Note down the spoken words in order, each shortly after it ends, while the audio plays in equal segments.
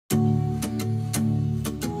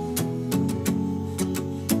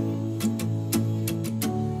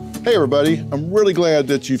Hey everybody, I'm really glad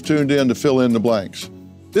that you've tuned in to Fill in the Blanks.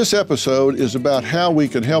 This episode is about how we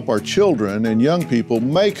can help our children and young people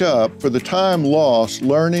make up for the time lost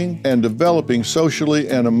learning and developing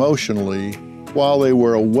socially and emotionally while they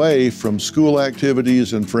were away from school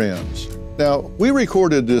activities and friends. Now, we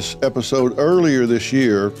recorded this episode earlier this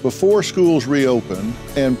year before schools reopened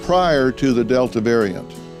and prior to the Delta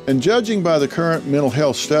variant. And judging by the current mental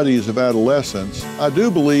health studies of adolescents, I do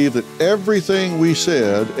believe that everything we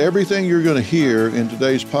said, everything you're going to hear in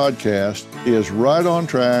today's podcast is right on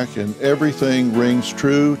track, and everything rings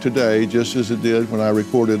true today just as it did when I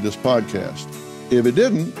recorded this podcast. If it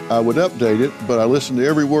didn't, I would update it, but I listened to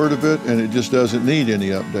every word of it and it just doesn't need any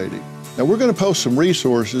updating. Now, we're going to post some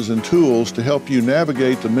resources and tools to help you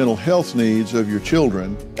navigate the mental health needs of your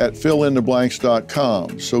children at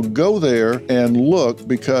fillintheblanks.com. So go there and look,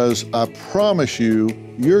 because I promise you,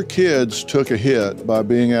 your kids took a hit by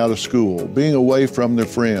being out of school, being away from their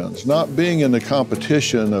friends, not being in the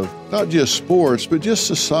competition of not just sports, but just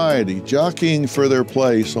society, jockeying for their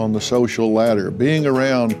place on the social ladder, being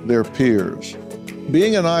around their peers.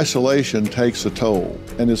 Being in isolation takes a toll,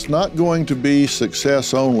 and it's not going to be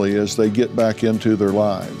success only as they get back into their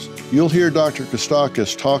lives. You'll hear Dr.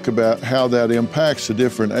 Christakis talk about how that impacts the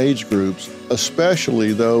different age groups,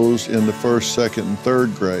 especially those in the first, second, and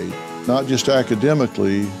third grade, not just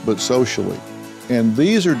academically, but socially. And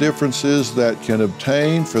these are differences that can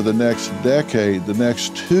obtain for the next decade, the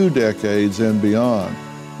next 2 decades and beyond.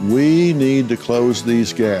 We need to close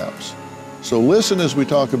these gaps. So listen as we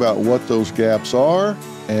talk about what those gaps are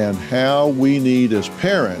and how we need as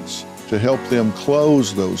parents to help them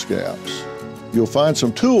close those gaps. You'll find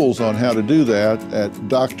some tools on how to do that at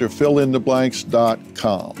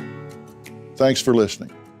drfillintheblanks.com. Thanks for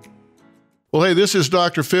listening. Well, hey, this is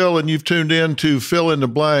Dr. Phil, and you've tuned in to Fill in the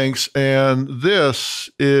Blanks, and this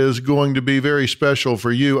is going to be very special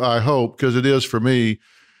for you, I hope, because it is for me.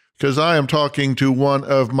 Because I am talking to one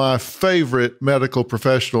of my favorite medical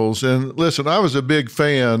professionals. And listen, I was a big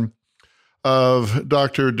fan of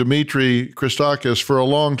Dr. Dimitri Christakis for a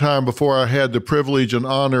long time before I had the privilege and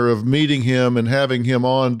honor of meeting him and having him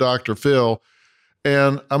on Dr. Phil.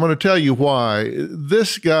 And I'm going to tell you why.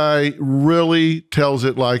 This guy really tells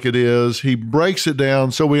it like it is. He breaks it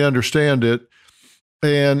down so we understand it.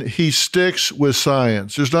 And he sticks with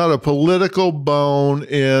science. There's not a political bone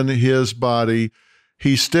in his body.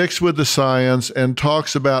 He sticks with the science and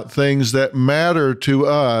talks about things that matter to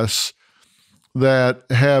us that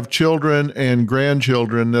have children and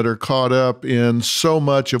grandchildren that are caught up in so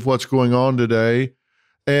much of what's going on today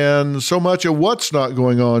and so much of what's not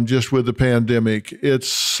going on just with the pandemic. It's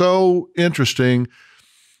so interesting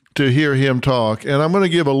to hear him talk. And I'm going to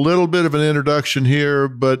give a little bit of an introduction here,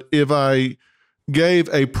 but if I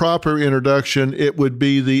gave a proper introduction, it would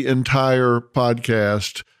be the entire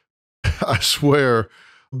podcast. I swear.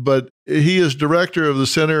 But he is director of the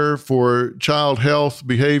Center for Child Health,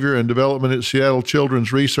 Behavior, and Development at Seattle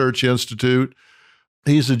Children's Research Institute.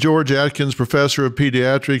 He's the George Atkins Professor of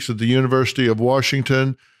Pediatrics at the University of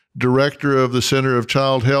Washington, director of the Center of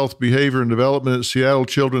Child Health, Behavior, and Development at Seattle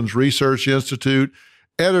Children's Research Institute,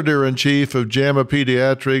 editor-in-chief of JAMA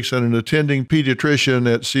Pediatrics, and an attending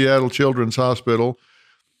pediatrician at Seattle Children's Hospital.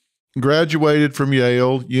 Graduated from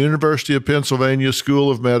Yale, University of Pennsylvania School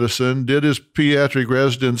of Medicine, did his pediatric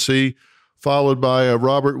residency, followed by a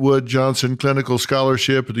Robert Wood Johnson Clinical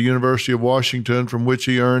Scholarship at the University of Washington, from which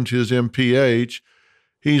he earned his MPH.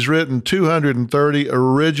 He's written 230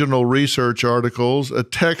 original research articles, a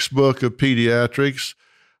textbook of pediatrics,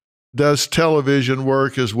 does television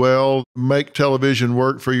work as well, Make Television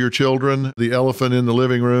Work for Your Children, The Elephant in the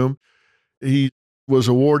Living Room. He was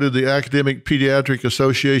awarded the Academic Pediatric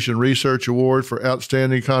Association Research Award for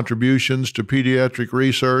outstanding contributions to pediatric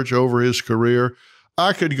research over his career.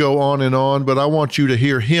 I could go on, but I want you to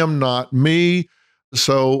hear him, not me.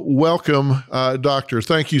 So welcome, Doctor.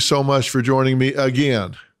 Thank you so much for joining me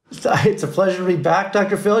again. It's a pleasure to be back,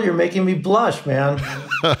 Dr. Phil. You're making me blush, man.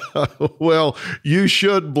 Well, you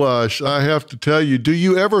should blush. I have to tell you, do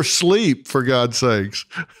you ever sleep, for God's sakes?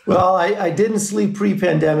 Well, I didn't sleep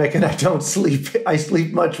pre-pandemic, and I don't sleep. I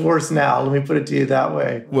sleep much worse now. Let me put it to you that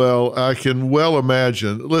way. Well, I can well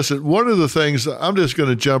imagine. Listen, one of the things, I'm just going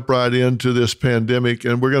to jump right into this pandemic,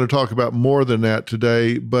 and we're going to talk about more than that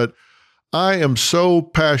today, but I am so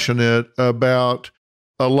passionate about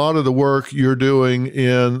a lot of the work you're doing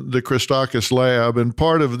in the Christakis lab, and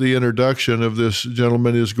part of the introduction of this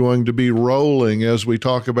gentleman is going to be rolling as we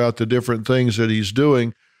talk about the different things that he's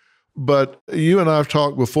doing. But you and I have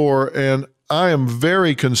talked before, and I am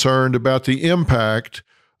very concerned about the impact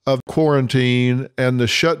of quarantine and the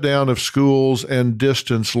shutdown of schools and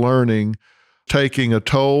distance learning taking a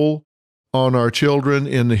toll on our children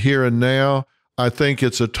in the here and now. I think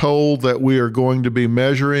it's a toll that we are going to be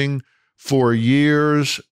measuring for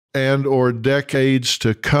years and or decades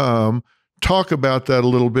to come. Talk about that a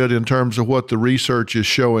little bit in terms of what the research is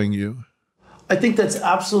showing you. I think that's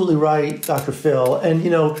absolutely right, Dr. Phil. And,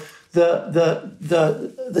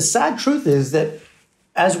 the sad truth is that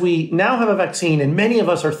as we now have a vaccine, and many of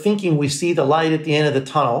us are thinking we see the light at the end of the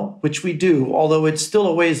tunnel, which we do, although it's still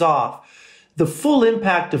a ways off, the full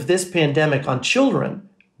impact of this pandemic on children,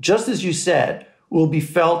 just as you said, will be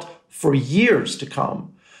felt for years to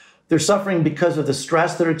come. They're suffering because of the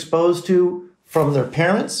stress they're exposed to from their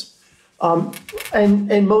parents.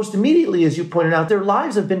 And most immediately, as you pointed out, their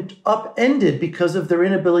lives have been upended because of their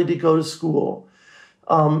inability to go to school.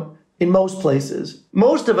 In most places,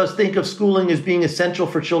 most of us think of schooling as being essential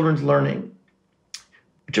for children's learning,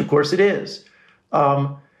 which of course it is.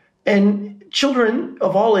 And children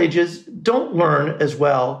of all ages don't learn as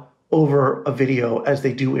well over a video as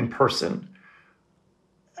they do in person.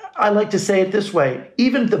 I like to say it this way: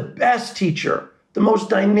 even the best teacher, the most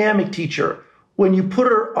dynamic teacher, when you put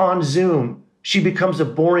her on Zoom, she becomes a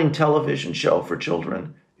boring television show for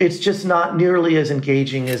children. It's just not nearly as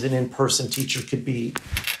engaging as an in-person teacher could be.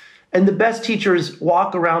 And the best teachers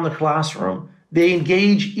walk around the classroom. They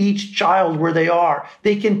engage each child where they are.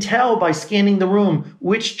 They can tell by scanning the room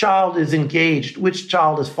which child is engaged, which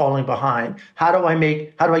child is falling behind. How do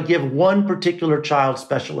I give one particular child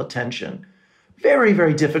special attention? Very,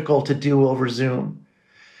 very difficult to do over Zoom.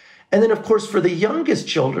 And then, of course, for the youngest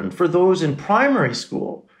children, for those in primary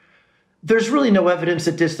school, there's really no evidence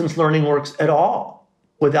that distance learning works at all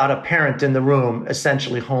without a parent in the room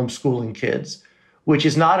essentially homeschooling kids, which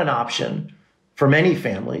is not an option for many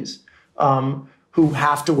families who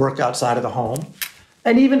have to work outside of the home.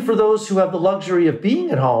 And even for those who have the luxury of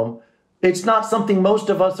being at home, it's not something most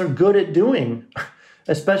of us are good at doing,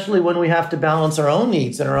 especially when we have to balance our own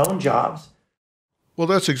needs and our own jobs. Well,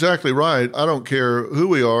 that's exactly right. I don't care who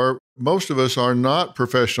we are. Most of us are not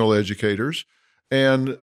professional educators,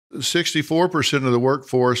 and 64% of the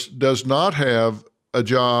workforce does not have a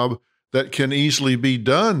job that can easily be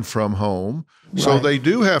done from home. Right. So they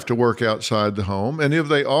do have to work outside the home. And if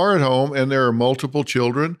they are at home and there are multiple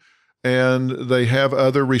children and they have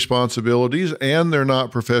other responsibilities and they're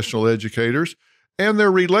not professional educators and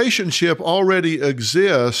their relationship already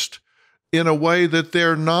exists in a way that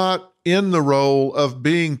they're not in the role of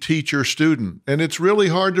being teacher-student. And it's really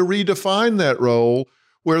hard to redefine that role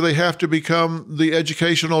where they have to become the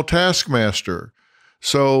educational taskmaster.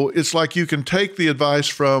 So it's like you can take the advice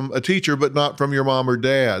from a teacher, but not from your mom or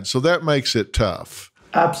dad. So that makes it tough.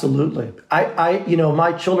 Absolutely.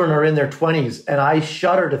 My children are in their 20s, and I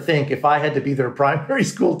shudder to think if I had to be their primary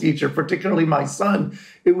school teacher, particularly my son,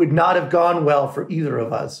 it would not have gone well for either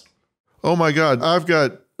of us. Oh my God. I've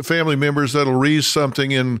got family members that'll read something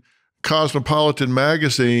in Cosmopolitan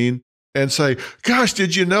magazine and say, gosh,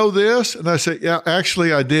 did you know this? And I say, yeah,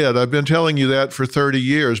 actually I did. I've been telling you that for 30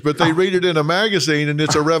 years. But they read it in a magazine and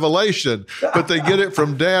it's a revelation. But they get it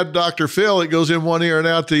from Dad, Dr. Phil. It goes in one ear and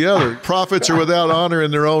out the other. Prophets are without honor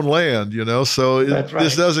in their own land, So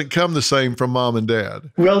This doesn't come the same from mom and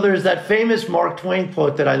dad. Well, there's that famous Mark Twain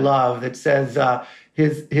quote that I love that says,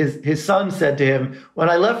 his son said to him, when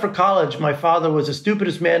I left for college, my father was the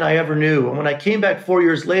stupidest man I ever knew. And when I came back 4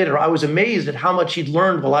 years later, I was amazed at how much he'd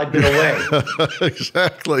learned while I'd been away.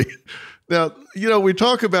 Exactly. Now, we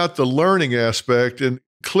talk about the learning aspect, and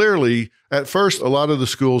clearly at first, a lot of the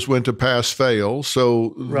schools went to pass fail.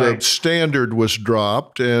 So the standard was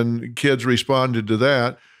dropped and kids responded to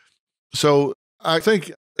that. So I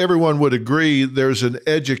think everyone would agree there's an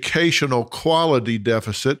educational quality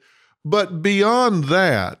deficit. But beyond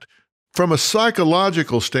that, from a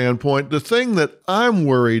psychological standpoint, the thing that I'm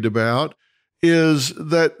worried about is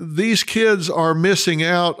that these kids are missing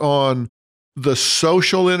out on the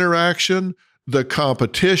social interaction, the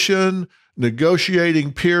competition,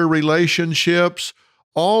 negotiating peer relationships,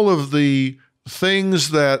 all of the things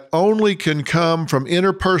that only can come from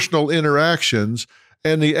interpersonal interactions.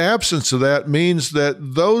 And the absence of that means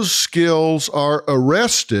that those skills are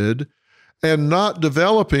arrested and not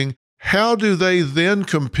developing. How do they then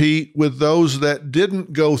compete with those that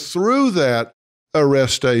didn't go through that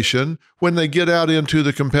arrestation when they get out into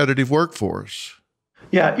the competitive workforce?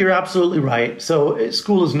 Yeah, you're absolutely right. So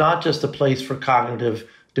school is not just a place for cognitive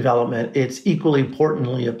development. It's equally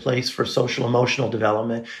importantly a place for social emotional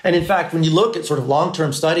development. And in fact, when you look at sort of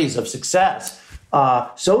long-term studies of success,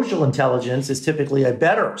 social intelligence is typically a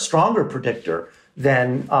better, stronger predictor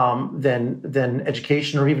than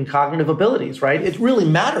education or even cognitive abilities, right? It really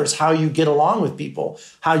matters how you get along with people,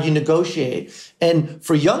 how you negotiate. And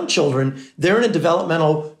for young children, they're in a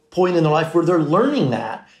developmental point in their life where they're learning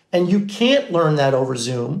that. And you can't learn that over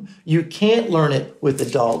Zoom. You can't learn it with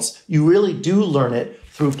adults. You really do learn it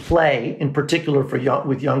through play, in particular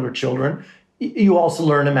with younger children. You also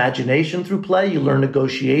learn imagination through play. You learn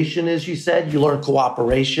negotiation, as you said. You learn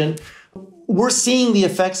cooperation. We're seeing the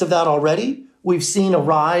effects of that already. We've seen a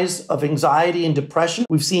rise of anxiety and depression.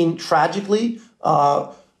 We've seen, tragically,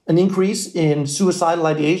 an increase in suicidal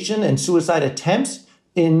ideation and suicide attempts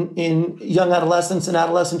in young adolescents and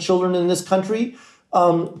adolescent children in this country.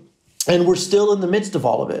 And we're still in the midst of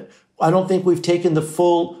all of it. I don't think we've taken the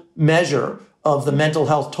full measure of the mental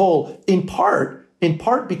health toll, in part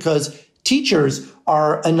because teachers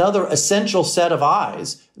are another essential set of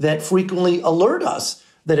eyes that frequently alert us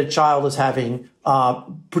that a child is having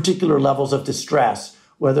particular levels of distress,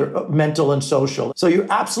 whether mental and social. So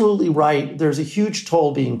you're absolutely right. There's a huge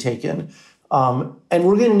toll being taken. And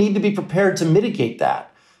we're going to need to be prepared to mitigate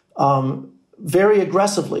that very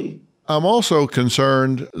aggressively. I'm also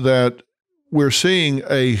concerned that we're seeing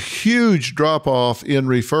a huge drop-off in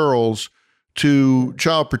referrals to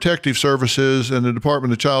Child Protective Services and the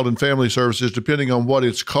Department of Child and Family Services, depending on what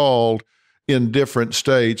it's called in different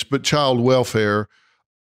states, but child welfare,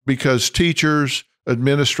 because teachers,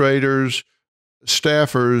 administrators,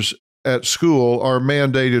 staffers at school are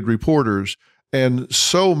mandated reporters. And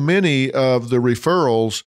so many of the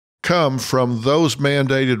referrals come from those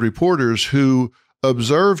mandated reporters who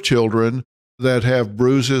observe children that have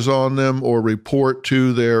bruises on them or report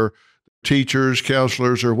to their teachers,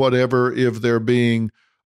 counselors, or whatever if they're being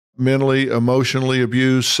mentally, emotionally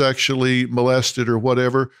abused, sexually molested, or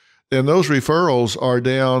whatever. And those referrals are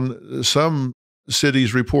down. Some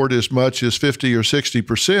cities report as much as 50 or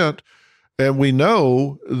 60%. And we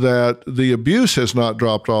know that the abuse has not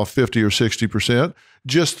dropped off 50 or 60%,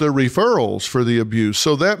 just the referrals for the abuse.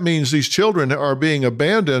 So that means these children are being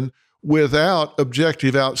abandoned without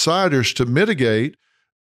objective outsiders to mitigate.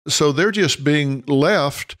 So they're just being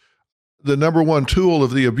left. The number one tool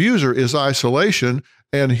of the abuser is isolation.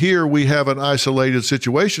 And here we have an isolated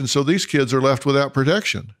situation. So these kids are left without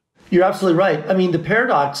protection. You're absolutely right. I mean, the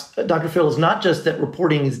paradox, Dr. Phil, is not just that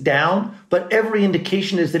reporting is down, but every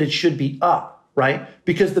indication is that it should be up, right?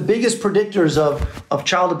 Because the biggest predictors of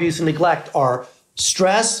child abuse and neglect are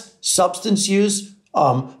stress, substance use,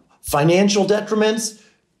 financial detriments,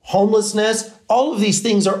 homelessness. All of these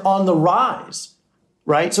things are on the rise,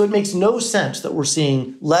 right? So it makes no sense that we're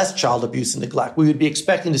seeing less child abuse and neglect. We would be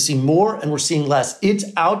expecting to see more, and we're seeing less. It's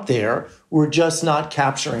out there. We're just not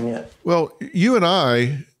capturing it. Well, you and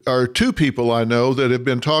I are two people I know that have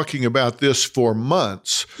been talking about this for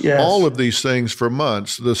months. Yes. All of these things for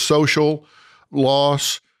months. The social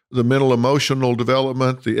loss, the mental emotional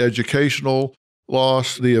development, the educational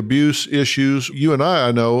loss, the abuse issues. You and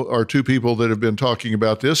I know, are two people that have been talking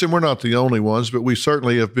about this, and we're not the only ones, but we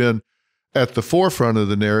certainly have been at the forefront of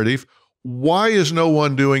the narrative. Why is no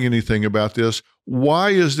one doing anything about this? Why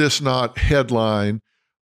is this not headline?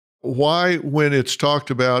 Why, when it's talked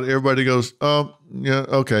about, everybody goes, oh, yeah,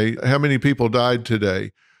 okay, how many people died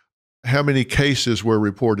today? How many cases were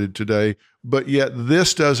reported today? But yet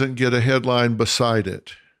this doesn't get a headline beside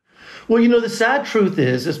it. Well, you know, the sad truth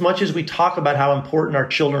is, as much as we talk about how important our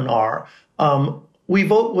children are, we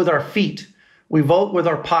vote with our feet. We vote with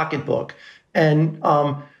our pocketbook. And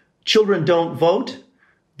children don't vote.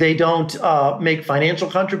 They don't make financial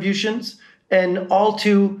contributions. And all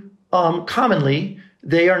too commonly,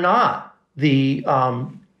 they are not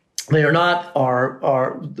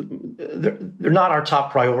our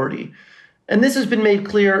top priority. And this has been made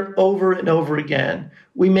clear over and over again.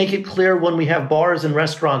 We make it clear when we have bars and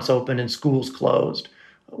restaurants open and schools closed.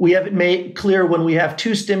 We have it made clear when we have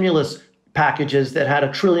two stimulus packages that had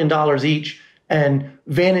 $1 trillion each, and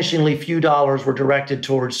vanishingly few dollars were directed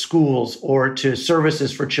towards schools or to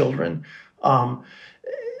services for children.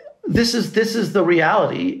 This is the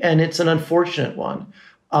reality, and it's an unfortunate one.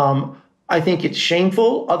 I think it's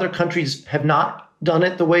shameful. Other countries have not done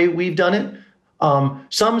it the way we've done it.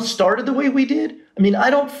 Some started the way we did. I mean, I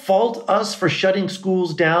don't fault us for shutting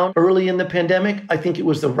schools down early in the pandemic. I think it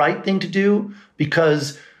was the right thing to do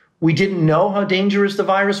because we didn't know how dangerous the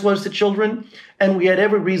virus was to children. And we had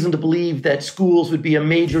every reason to believe that schools would be a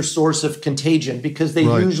major source of contagion because they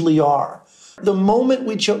usually are. The moment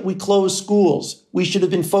we closed schools, we should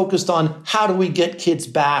have been focused on how do we get kids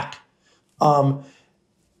back. And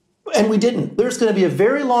we didn't. There's going to be a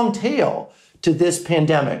very long tail to this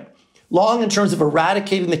pandemic. Long in terms of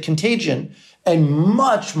eradicating the contagion, and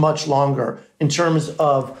much, much longer in terms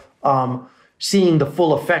of seeing the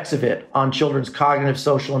full effects of it on children's cognitive,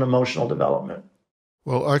 social, and emotional development.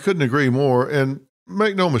 Well, I couldn't agree more. And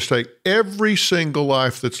make no mistake, every single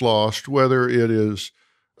life that's lost, whether it is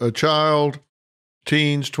a child,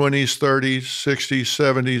 teens, 20s, 30s, 60s,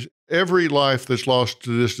 70s, every life that's lost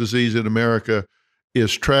to this disease in America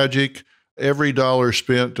is tragic. Every dollar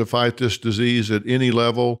spent to fight this disease at any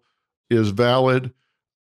level is valid.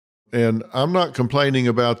 And I'm not complaining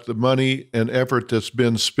about the money and effort that's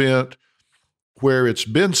been spent where it's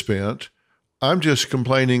been spent. I'm just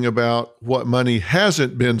complaining about what money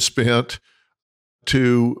hasn't been spent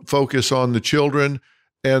to focus on the children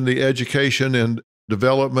and the education and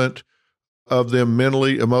development of them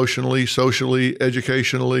mentally, emotionally, socially,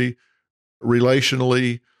 educationally,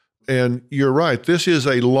 relationally. And you're right, this is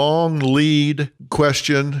a long lead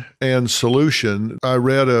question and solution. I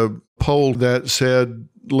read a poll that said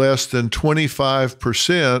less than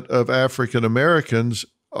 25% of African Americans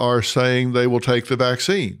are saying they will take the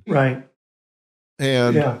vaccine. Right.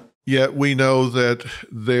 And yet we know that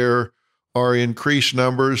there are increased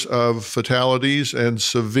numbers of fatalities and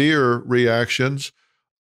severe reactions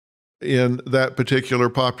in that particular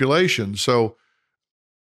population. So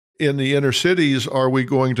in the inner cities, are we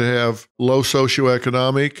going to have low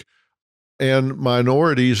socioeconomic and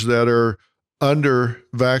minorities that are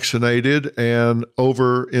under-vaccinated and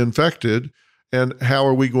over-infected? And how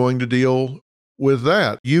are we going to deal with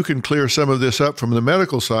that? You can clear some of this up from the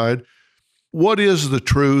medical side. What is the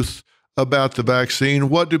truth about the vaccine?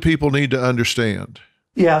 What do people need to understand?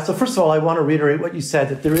 Yeah, so first of all, I want to reiterate what you said,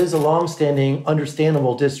 that there is a longstanding,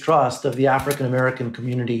 understandable distrust of the African-American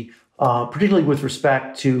community, particularly with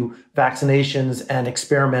respect to vaccinations and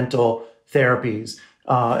experimental therapies.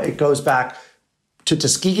 It goes back to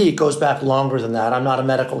Tuskegee. It goes back longer than that. I'm not a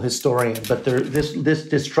medical historian, but this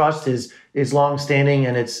distrust is longstanding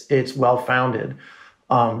and it's well-founded,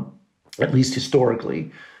 at least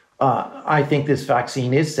historically. I think this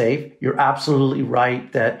vaccine is safe. You're absolutely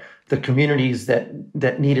right that the communities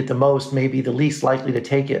that need it the most may be the least likely to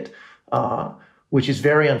take it, which is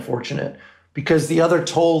very unfortunate, because the other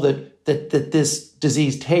toll that this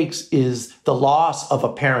disease takes is the loss of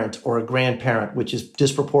a parent or a grandparent, which is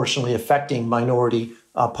disproportionately affecting minority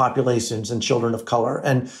populations and children of color.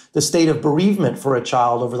 And the state of bereavement for a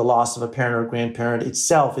child over the loss of a parent or grandparent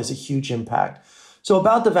itself is a huge impact. So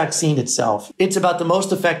about the vaccine itself, it's about the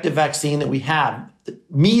most effective vaccine that we have.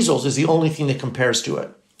 Measles is the only thing that compares to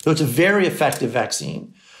it. So it's a very effective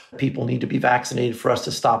vaccine. People need to be vaccinated for us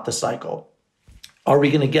to stop the cycle. Are we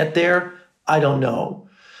going to get there? I don't know.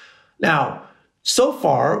 Now, so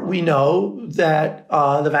far, we know that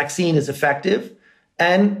the vaccine is effective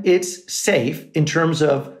and it's safe in terms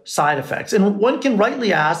of side effects. And one can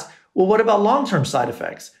rightly ask, well, what about long-term side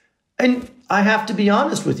effects? And I have to be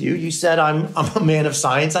honest with you. You said I'm a man of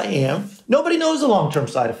science. I am. Nobody knows the long-term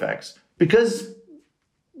side effects because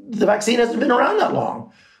the vaccine hasn't been around that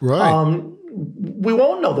long. Right. We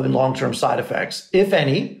won't know the long-term side effects, if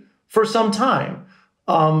any, for some time.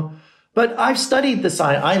 But I've studied the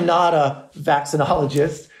science. I'm not a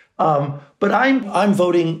vaccinologist, but I'm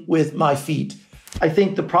voting with my feet. I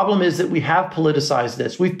think the problem is that we have politicized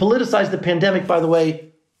this. We've politicized the pandemic, by the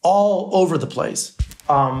way, all over the place.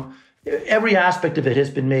 Every aspect of it has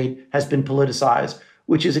been politicized,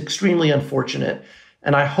 which is extremely unfortunate.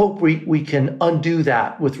 And I hope we can undo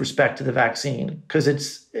that with respect to the vaccine, because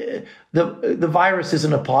it's the virus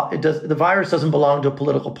the virus doesn't belong to a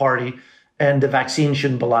political party, and the vaccine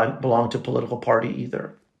shouldn't belong to a political party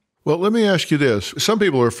either. Well, let me ask you this. Some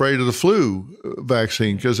people are afraid of the flu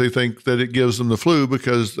vaccine because they think that it gives them the flu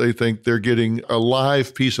because they think they're getting a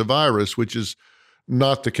live piece of virus, which is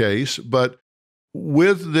not the case. But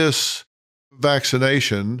with this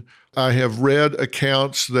vaccination, I have read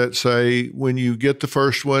accounts that say when you get the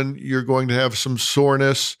first one, you're going to have some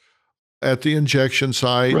soreness at the injection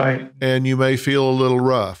site, right, and you may feel a little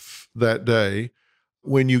rough that day.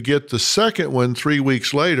 When you get the second one 3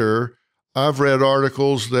 weeks later, I've read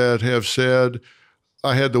articles that have said,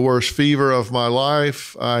 I had the worst fever of my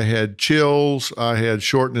life. I had chills. I had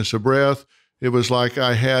shortness of breath. It was like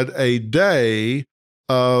I had a day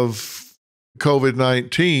of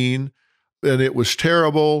COVID-19 and it was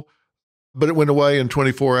terrible, but it went away in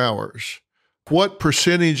 24 hours. What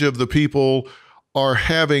percentage of the people are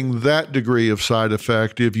having that degree of side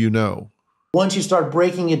effect, if you know? Once you start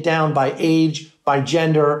breaking it down by age, by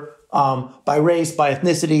gender, by race, by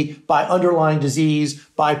ethnicity, by underlying disease,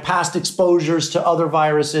 by past exposures to other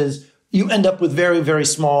viruses, you end up with very, very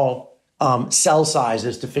small cell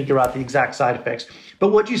sizes to figure out the exact side effects.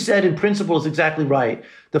 But what you said in principle is exactly right.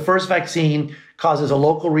 The first vaccine causes a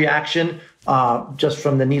local reaction just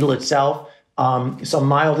from the needle itself. some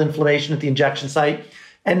mild inflammation at the injection site.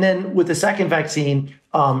 And then with the second vaccine,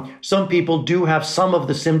 some people do have some of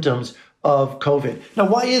the symptoms of COVID. Now,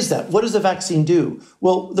 why is that? What does the vaccine do?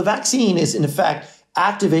 Well, the vaccine is, in effect,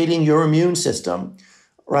 activating your immune system,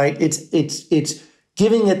 right? It's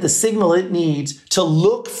giving it the signal it needs to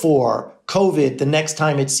look for COVID the next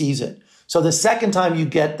time it sees it. So the second time you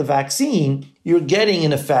get the vaccine, you're getting,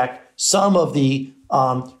 in effect, some of the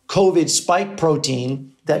COVID spike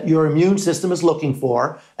protein that your immune system is looking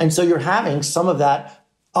for. And so you're having some of that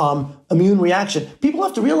immune reaction. People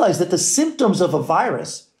have to realize that the symptoms of a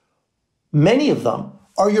virus, many of them,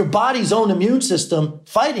 are your body's own immune system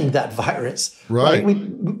fighting that virus. Right.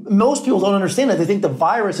 Most people don't understand that. They think the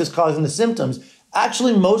virus is causing the symptoms.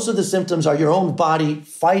 Actually, most of the symptoms are your own body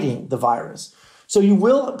fighting the virus. So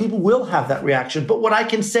people will have that reaction. But what I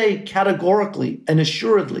can say categorically and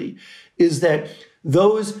assuredly is that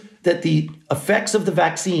the effects of the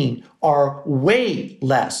vaccine are way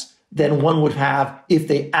less than one would have if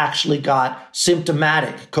they actually got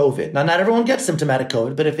symptomatic COVID. Now, not everyone gets symptomatic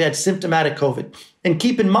COVID, but if they had symptomatic COVID. And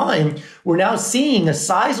keep in mind, we're now seeing a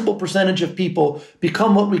sizable percentage of people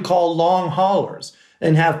become what we call long haulers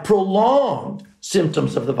and have prolonged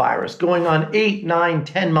symptoms of the virus going on 8, 9,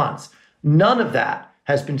 10 months. None of that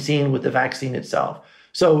has been seen with the vaccine itself.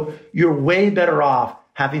 So you're way better off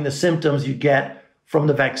having the symptoms you get from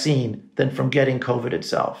the vaccine than from getting COVID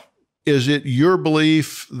itself. Is it your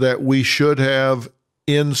belief that we should have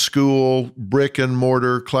in-school,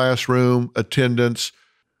 brick-and-mortar classroom attendance?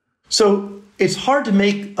 So it's hard to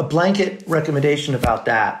make a blanket recommendation about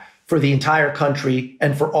that for the entire country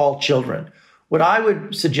and for all children. What I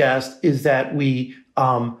would suggest is that we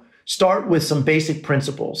start with some basic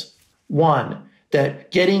principles. One, that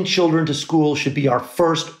getting children to school should be our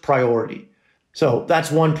first priority. So that's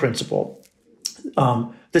one principle.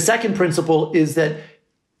 The second principle is that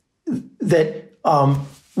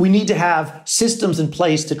we need to have systems in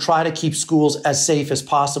place to try to keep schools as safe as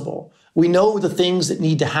possible. We know the things that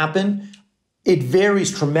need to happen. It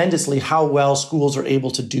varies tremendously how well schools are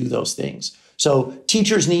able to do those things. So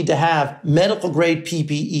teachers need to have medical grade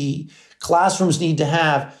PPE. Classrooms need to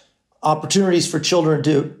have opportunities for children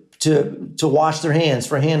to wash their hands,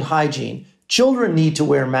 for hand hygiene. Children need to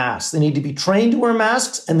wear masks. They need to be trained to wear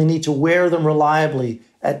masks, and they need to wear them reliably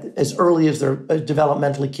as early as they're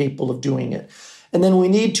developmentally capable of doing it. And then we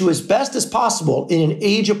need to, as best as possible, in an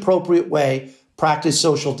age-appropriate way, practice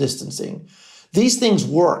social distancing. These things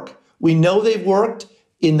work. We know they've worked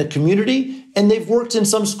in the community, and they've worked in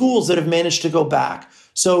some schools that have managed to go back.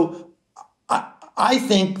 So I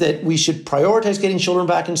think that we should prioritize getting children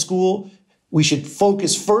back in school. We should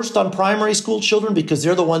focus first on primary school children because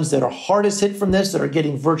they're the ones that are hardest hit from this, that are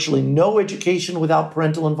getting virtually no education without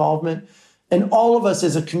parental involvement. And all of us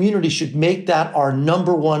as a community should make that our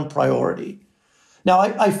number one priority. Now,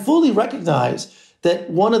 I fully recognize that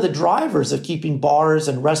one of the drivers of keeping bars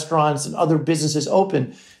and restaurants and other businesses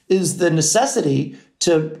open is the necessity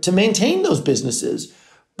to maintain those businesses.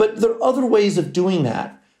 But there are other ways of doing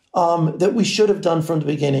that that we should have done from the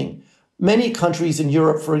beginning. Many countries in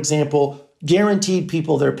Europe, for example, guaranteed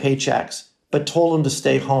people their paychecks, but told them to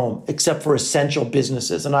stay home, except for essential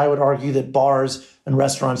businesses. And I would argue that bars and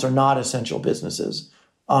restaurants are not essential businesses.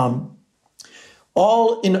 All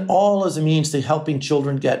as a means to helping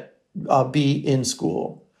children be in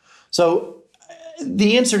school. So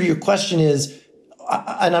the answer to your question is,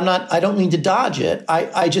 and I don't mean to dodge it.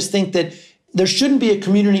 I just think that there shouldn't be a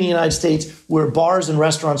community in the United States where bars and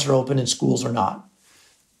restaurants are open and schools are not.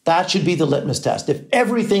 That should be the litmus test. If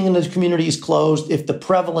everything in the community is closed, if the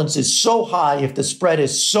prevalence is so high, if the spread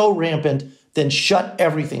is so rampant, then shut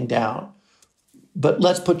everything down. But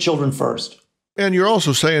let's put children first. And you're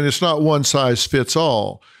also saying it's not one size fits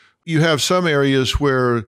all. You have some areas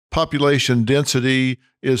where population density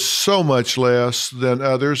is so much less than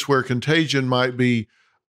others, where contagion might be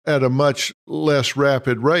at a much less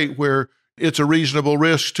rapid rate, where it's a reasonable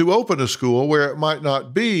risk to open a school, where it might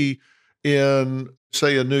not be in,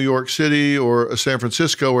 say, a New York City or a San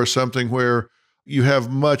Francisco or something where you have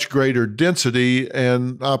much greater density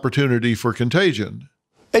and opportunity for contagion.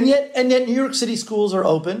 And yet New York City schools are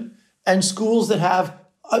open, and schools that have,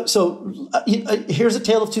 here's a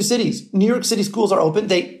tale of two cities. New York City schools are open.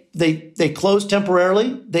 They closed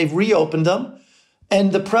temporarily. They've reopened them.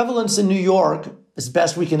 And the prevalence in New York, as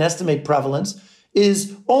best we can estimate prevalence,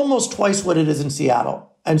 is almost twice what it is in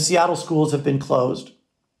Seattle. And Seattle schools have been closed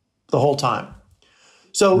the whole time.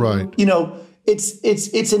 So, right.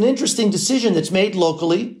 It's an interesting decision that's made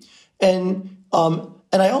locally. And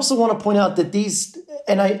I also want to point out that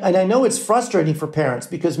I know it's frustrating for parents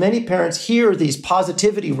because many parents hear these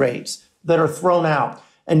positivity rates that are thrown out.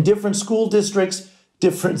 And different school districts,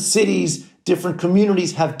 different cities, different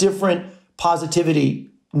communities have different positivity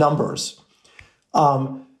numbers.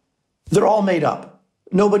 They're all made up.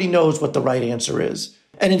 Nobody knows what the right answer is.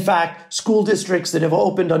 And in fact, school districts that have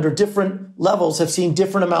opened under different levels have seen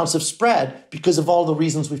different amounts of spread because of all the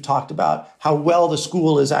reasons we've talked about, how well the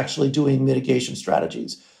school is actually doing mitigation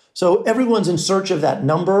strategies. So everyone's in search of that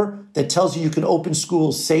number that tells you can open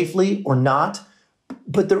schools safely or not,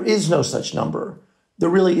 but there is no such number. There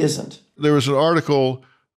really isn't. There was an article,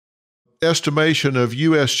 estimation of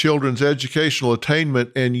U.S. children's educational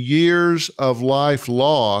attainment and years of life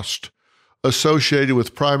lost associated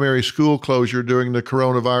with primary school closure during the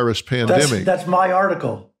coronavirus pandemic. That's my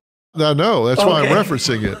article. I know. That's why I'm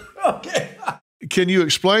referencing it. Okay. Can you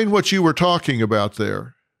explain what you were talking about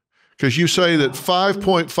there? Because you say that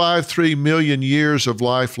 5.53 million years of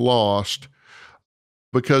life lost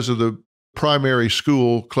because of the primary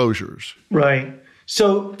school closures. Right.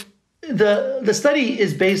 So the study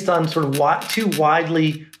is based on sort of two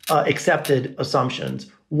widely accepted assumptions.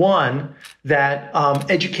 One, that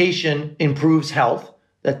education improves health,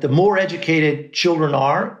 that the more educated children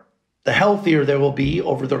are, the healthier they will be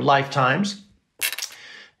over their lifetimes.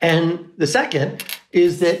 And the second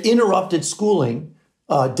is that interrupted schooling,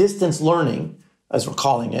 distance learning, as we're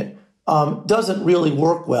calling it, doesn't really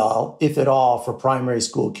work well, if at all, for primary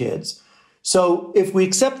school kids. So if we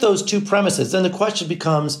accept those two premises, then the question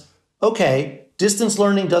becomes, okay, distance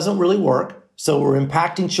learning doesn't really work, so we're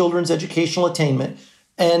impacting children's educational attainment,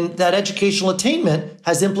 and that educational attainment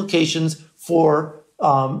has implications for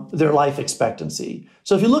their life expectancy.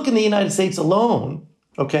 So if you look in the United States alone,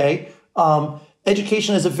 okay,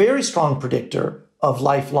 education is a very strong predictor of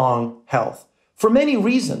lifelong health for many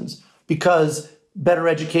reasons, because better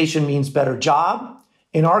education means better job.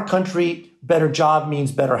 In our country, better job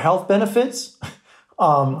means better health benefits.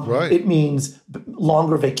 Right. It means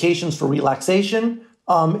longer vacations for relaxation.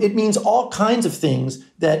 It means all kinds of things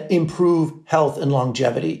that improve health and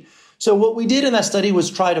longevity. So what we did in that study was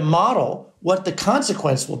try to model what the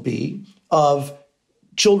consequence will be of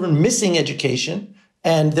children missing education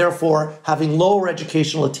and therefore having lower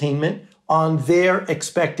educational attainment on their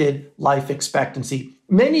expected life expectancy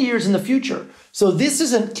many years in the future. So this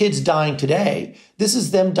isn't kids dying today. This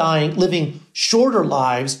is them living shorter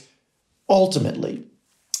lives ultimately.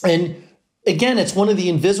 And again, it's one of the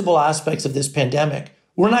invisible aspects of this pandemic.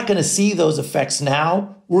 We're not going to see those effects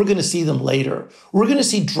now. We're going to see them later. We're going to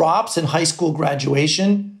see drops in high school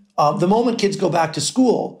graduation the moment kids go back to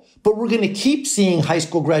school, but we're going to keep seeing high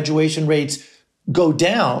school graduation rates go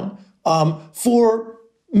down for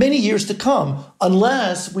many years to come,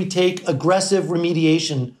 unless we take aggressive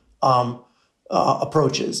remediation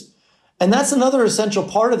approaches. And that's another essential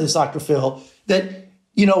part of this, Dr. Phil, that,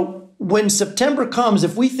 when September comes,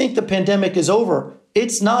 if we think the pandemic is over,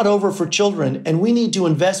 it's not over for children, and we need to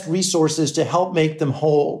invest resources to help make them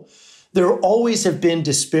whole. There always have been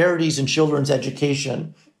disparities in children's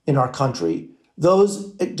education in our country.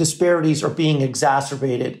 Those disparities are being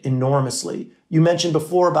exacerbated enormously. You mentioned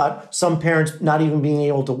before about some parents not even being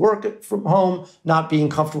able to work from home, not being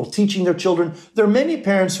comfortable teaching their children. There are many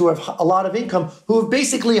parents who have a lot of income who have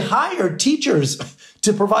basically hired teachers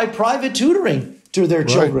to provide private tutoring to their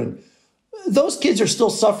children. Those kids are still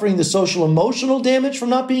suffering the social emotional damage from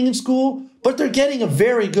not being in school, but they're getting a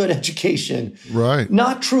very good education. Right.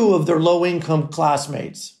 Not true of their low-income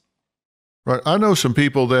classmates. Right. I know some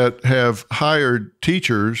people that have hired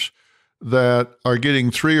teachers that are getting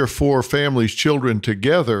 3 or 4 families' children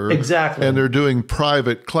together. Exactly. And they're doing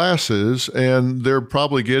private classes, and they're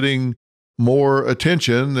probably getting more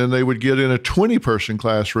attention than they would get in a 20-person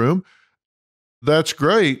classroom. That's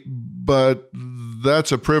great, but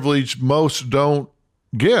that's a privilege most don't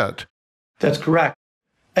get. That's correct.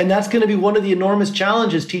 And that's going to be one of the enormous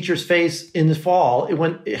challenges teachers face in the fall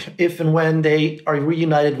if and when they are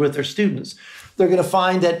reunited with their students. They're going to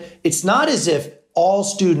find that it's not as if all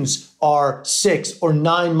students are 6 or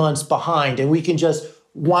 9 months behind and we can just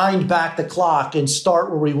wind back the clock and start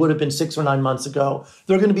where we would have been 6 or 9 months ago.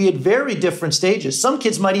 They're going to be at very different stages. Some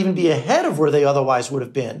kids might even be ahead of where they otherwise would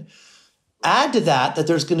have been. Add to that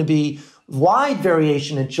there's going to be wide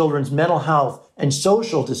variation in children's mental health and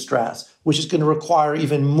social distress, which is going to require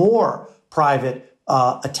even more private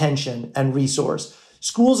attention and resource.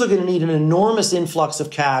 Schools are going to need an enormous influx of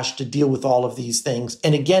cash to deal with all of these things.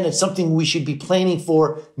 And again, it's something we should be planning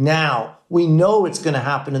for now. We know it's going to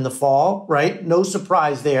happen in the fall, right? No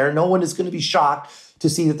surprise there. No one is going to be shocked to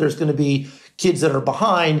see that there's going to be kids that are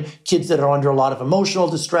behind, kids that are under a lot of emotional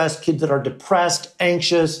distress, kids that are depressed,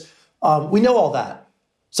 anxious. We know all that.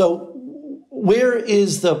 So Where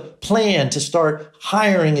is the plan to start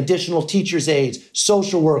hiring additional teachers' aides,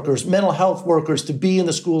 social workers, mental health workers to be in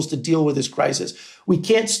the schools to deal with this crisis? We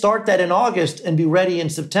can't start that in August and be ready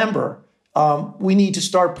in September. We need to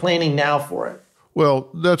start planning now for it. Well,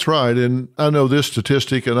 that's right. And I know this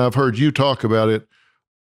statistic, and I've heard you talk about it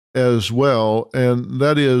as well, and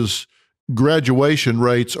that is graduation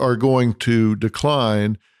rates are going to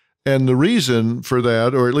decline. And the reason for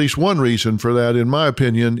that, or at least one reason for that, in my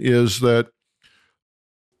opinion, is that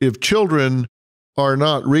if children are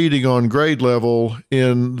not reading on grade level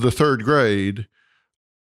in the third grade,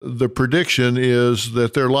 the prediction is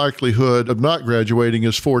that their likelihood of not graduating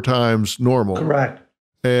is 4 times normal. Correct.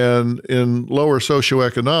 And in lower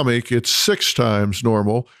socioeconomic, it's 6 times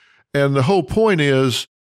normal. And the whole point is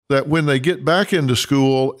that when they get back into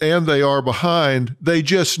school and they are behind, they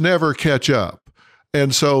just never catch up.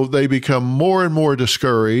 And so they become more and more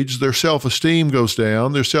discouraged. Their self-esteem goes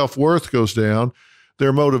down. Their self-worth goes down.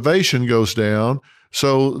 Their motivation goes down.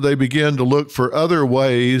 So they begin to look for other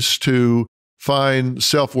ways to find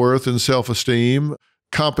self-worth and self-esteem,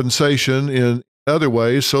 compensation in other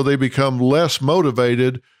ways. So they become less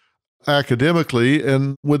motivated academically.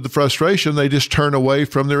 And with the frustration, they just turn away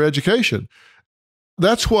from their education.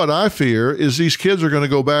 That's what I fear, is these kids are going to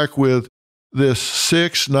go back with this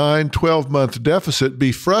 6, 9, 12-month deficit,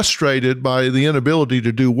 be frustrated by the inability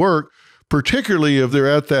to do work, particularly if they're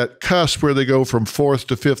at that cusp where they go from 4th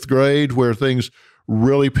to 5th grade, where things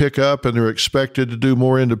really pick up and they're expected to do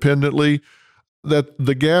more independently, that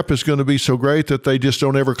the gap is going to be so great that they just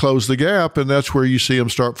don't ever close the gap, and that's where you see them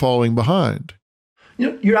start falling behind.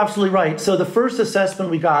 You're absolutely right. So the first assessment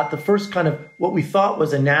we got, the first kind of what we thought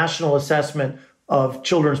was a national assessment of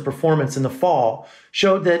children's performance in the fall,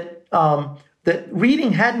 showed that that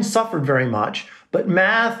reading hadn't suffered very much, but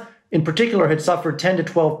math in particular had suffered 10 to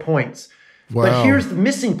 12 points. Wow. But here's the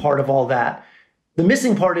missing part of all that. The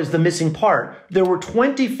missing part is the missing part. There were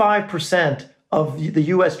 25% of the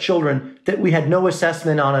U.S. children that we had no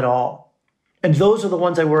assessment on at all. And those are the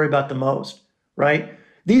ones I worry about the most, right?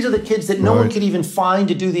 These are the kids that no one could even find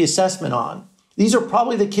to do the assessment on. These are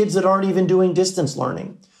probably the kids that aren't even doing distance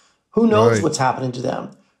learning. Who knows what's happening to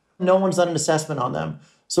them? No one's done an assessment on them.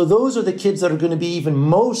 So those are the kids that are going to be even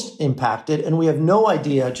most impacted, and we have no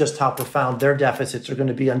idea just how profound their deficits are going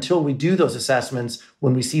to be until we do those assessments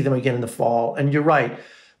when we see them again in the fall. And you're right.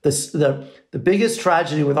 The biggest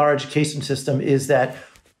tragedy with our education system is that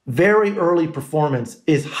very early performance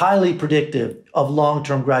is highly predictive of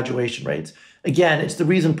long-term graduation rates. Again, it's the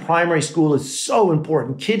reason primary school is so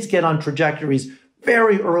important. Kids get on trajectories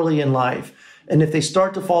very early in life. And if they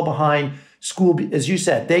start to fall behind, school, as you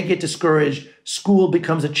said, they get discouraged. School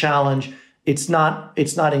becomes a challenge. It's not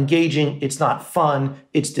engaging. It's not fun.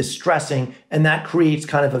 It's distressing. And that creates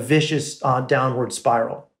kind of a vicious downward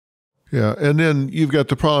spiral. Yeah. And then you've got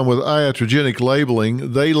the problem with iatrogenic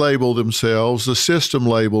labeling. They label themselves. The system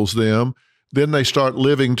labels them. Then they start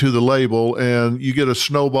living to the label, and you get a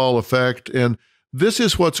snowball effect. And this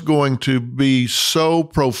is what's going to be so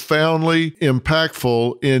profoundly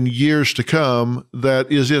impactful in years to come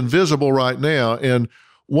that is invisible right now. And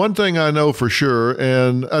one thing I know for sure,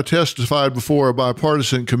 and I testified before a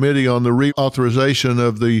bipartisan committee on the reauthorization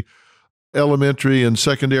of the Elementary and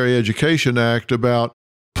Secondary Education Act about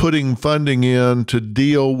putting funding in to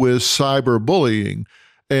deal with cyberbullying.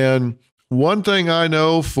 And one thing I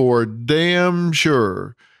know for damn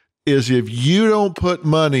sure is if you don't put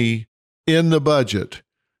money in the budget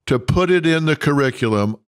to put it in the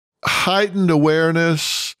curriculum, heightened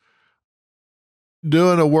awareness,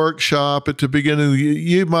 doing a workshop at the beginning,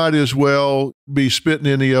 you might as well be spitting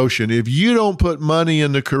in the ocean. If you don't put money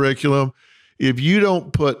in the curriculum, if you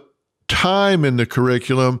don't put time in the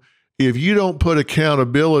curriculum, if you don't put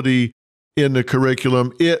accountability in the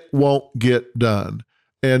curriculum, it won't get done.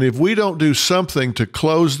 And if we don't do something to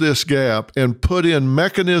close this gap and put in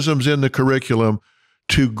mechanisms in the curriculum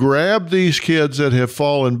to grab these kids that have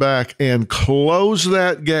fallen back and close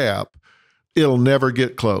that gap, it'll never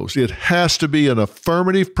get closed. It has to be an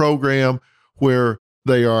affirmative program where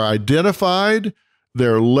they are identified,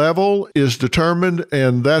 their level is determined,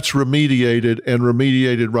 and that's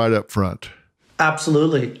remediated right up front.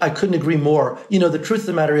 Absolutely. I couldn't agree more. You know, the truth of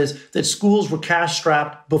the matter is that schools were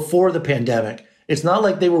cash-strapped before the pandemic. It's not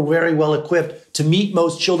like they were very well equipped to meet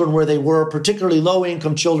most children where they were, particularly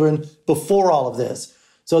low-income children, before all of this.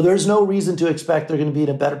 So there's no reason to expect they're going to be in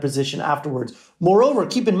a better position afterwards. Moreover,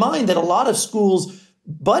 keep in mind that a lot of schools'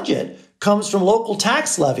 budget comes from local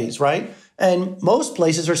tax levies, right? And most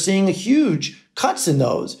places are seeing huge cuts in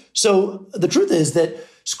those. So the truth is that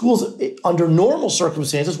Schools, under normal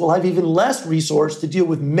circumstances, will have even less resource to deal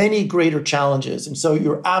with many greater challenges. And so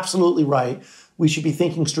you're absolutely right. We should be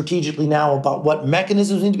thinking strategically now about what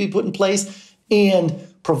mechanisms need to be put in place and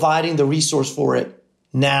providing the resource for it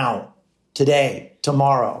now, today,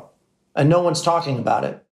 tomorrow. And no one's talking about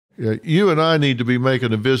it. Yeah, you and I need to be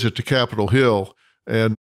making a visit to Capitol Hill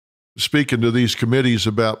and speaking to these committees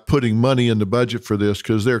about putting money in the budget for this,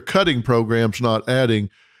 because they're cutting programs, not adding.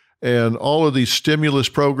 And all of these stimulus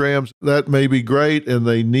programs, that may be great and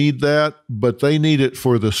they need that, but they need it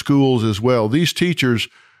for the schools as well. These teachers,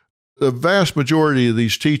 the vast majority of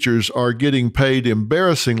these teachers are getting paid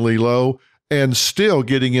embarrassingly low and still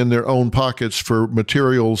getting in their own pockets for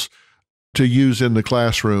materials to use in the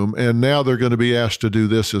classroom. And now they're going to be asked to do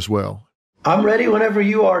this as well. I'm ready whenever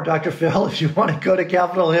you are, Dr. Phil. If you want to go to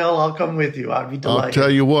Capitol Hill, I'll come with you. I'd be delighted. I'll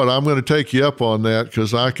tell you what, I'm going to take you up on that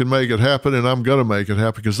because I can make it happen, and I'm going to make it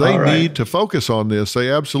happen because they need to focus on this. They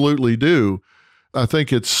absolutely do. I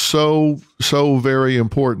think it's so very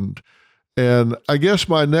important. And I guess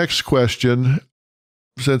my next question,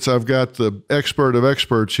 since I've got the expert of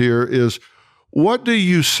experts here, is what do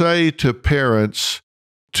you say to parents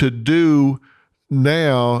to do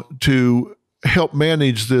now to help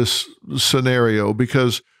manage this scenario?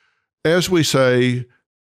 Because as we say,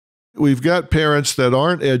 we've got parents that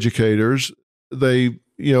aren't educators. They,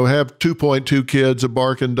 have 2.2 kids, a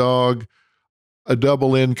barking dog, a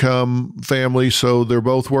double income family. So they're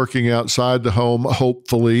both working outside the home,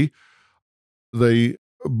 hopefully. They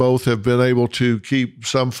both have been able to keep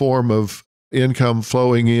some form of income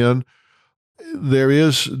flowing in. There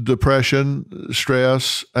is depression,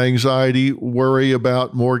 stress, anxiety, worry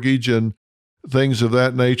about mortgage and things of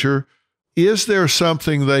that nature. Is there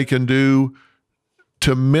something they can do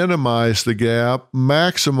to minimize the gap,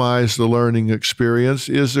 maximize the learning experience?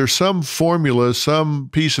 Is there some formula, some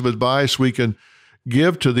piece of advice we can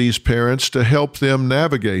give to these parents to help them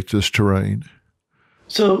navigate this terrain?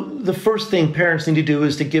 So the first thing parents need to do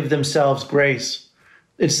is to give themselves grace.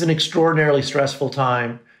 It's an extraordinarily stressful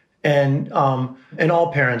time. And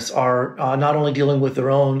all parents are not only dealing with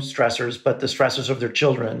their own stressors, but the stressors of their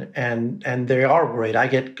children. And they are worried. I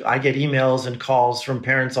get emails and calls from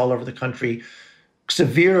parents all over the country,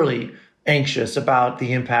 severely anxious about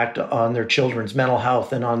the impact on their children's mental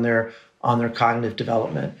health and on their cognitive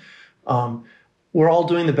development. We're all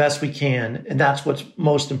doing the best we can, and that's what's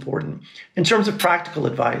most important. In terms of practical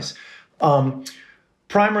advice,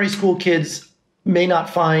 primary school kids may not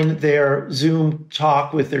find their Zoom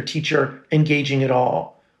talk with their teacher engaging at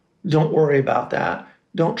all. Don't worry about that.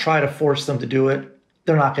 Don't try to force them to do it.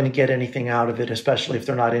 They're not going to get anything out of it, especially if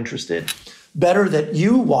they're not interested. Better that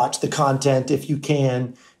you watch the content if you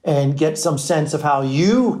can and get some sense of how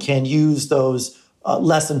you can use those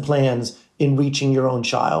lesson plans in reaching your own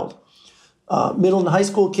child. Middle and high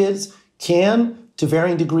school kids can, to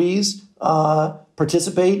varying degrees,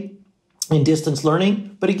 participate in distance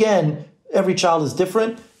learning. But again, every child is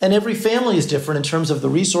different and every family is different in terms of the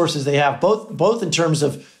resources they have, both in terms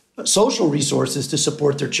of social resources to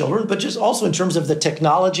support their children, but just also in terms of the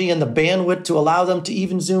technology and the bandwidth to allow them to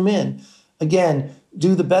even Zoom in. Again,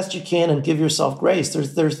 do the best you can and give yourself grace.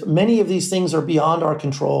 There's many of these things are beyond our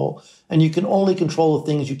control, and you can only control the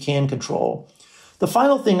things you can control. The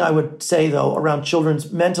final thing I would say, though, around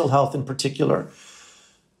children's mental health in particular,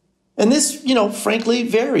 and this, frankly,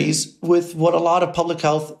 varies with what a lot of public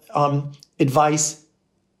health advice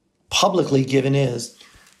publicly given is.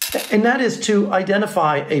 And that is to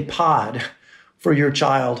identify a pod for your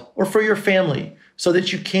child or for your family so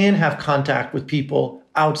that you can have contact with people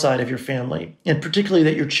outside of your family. And particularly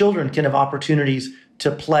that your children can have opportunities to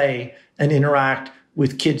play and interact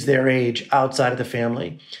with kids their age outside of the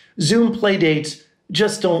family. Zoom play dates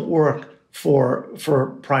just don't work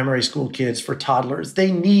for primary school kids, for toddlers.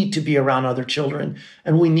 They need to be around other children,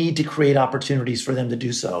 and we need to create opportunities for them to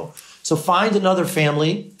do so. So find another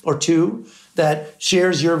family or two that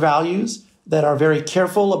shares your values, that are very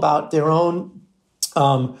careful about their own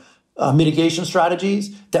mitigation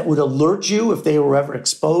strategies, that would alert you if they were ever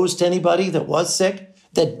exposed to anybody that was sick,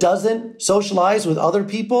 that doesn't socialize with other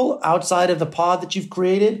people outside of the pod that you've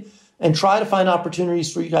created, and try to find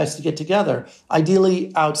opportunities for you guys to get together.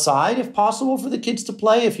 Ideally outside, if possible, for the kids to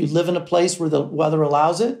play, if you live in a place where the weather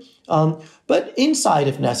allows it, but inside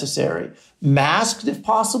if necessary, masked if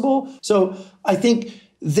possible. So I think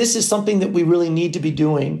this is something that we really need to be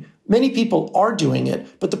doing. Many people are doing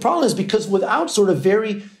it, but the problem is because without sort of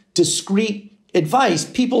very discreet advice,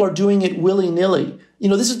 people are doing it willy-nilly.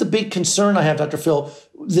 This is the big concern I have, Dr. Phil.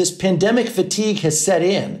 This pandemic fatigue has set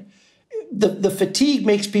in. The fatigue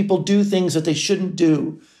makes people do things that they shouldn't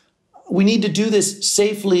do. We need to do this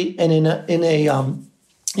safely and in a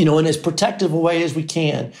in as protective a way as we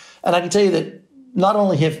can. And I can tell you that not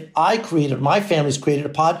only have my family's created a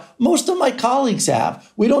pod, most of my colleagues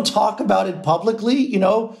have. We don't talk about it publicly.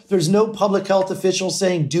 There's no public health official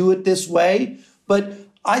saying do it this way. But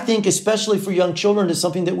I think especially for young children, it's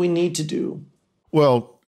something that we need to do.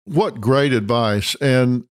 Well, what great advice.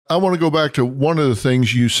 And I want to go back to one of the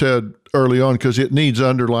things you said early on, because it needs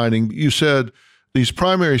underlining. You said these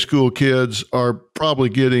primary school kids are probably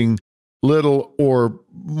getting little or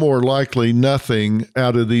more likely nothing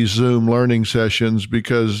out of these Zoom learning sessions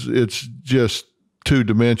because it's just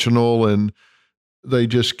two-dimensional and they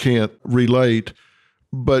just can't relate.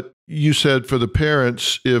 But you said for the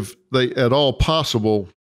parents, if they at all possible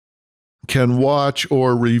can watch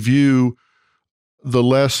or review the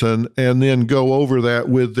lesson and then go over that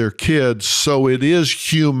with their kids so it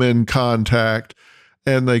is human contact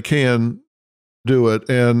and they can do it.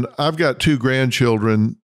 And I've got two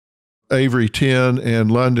grandchildren, Avery 10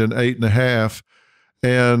 and London 8.5,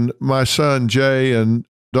 and my son Jay and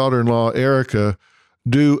daughter-in-law Erica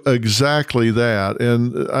do exactly that.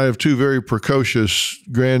 And I have two very precocious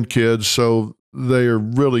grandkids, so they are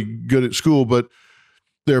really good at school, but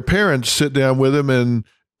their parents sit down with them and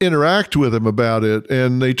interact with them about it,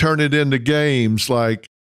 and they turn it into games like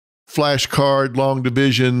flashcard, long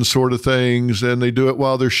division sort of things, and they do it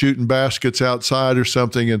while they're shooting baskets outside or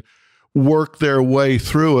something and work their way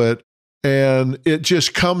through it. And it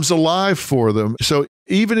just comes alive for them. So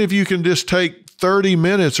even if you can just take 30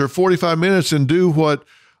 minutes or 45 minutes and do what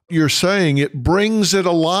you're saying, it brings it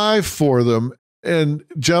alive for them and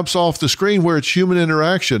jumps off the screen where it's human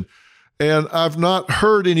interaction. And I've not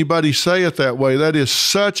heard anybody say it that way. That is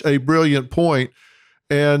such a brilliant point.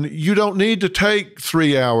 And you don't need to take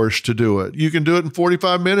 3 hours to do it. You can do it in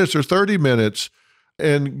 45 minutes or 30 minutes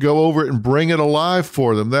and go over it and bring it alive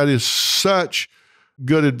for them. That is such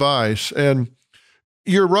good advice. And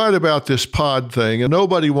you're right about this pod thing, and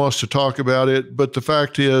nobody wants to talk about it. But the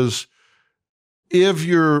fact is, if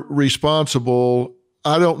you're responsible,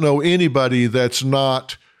 I don't know anybody that's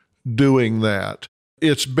not doing that.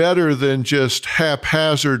 It's better than just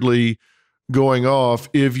haphazardly going off.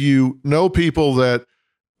 If you know people that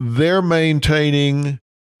they're maintaining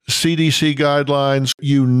CDC guidelines,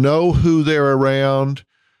 you know who they're around,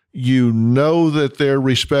 you know that they're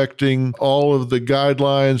respecting all of the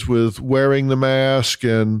guidelines with wearing the mask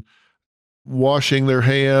and washing their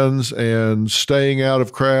hands and staying out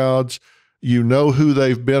of crowds. You know who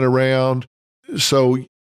they've been around. So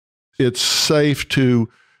it's safe to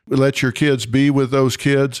let your kids be with those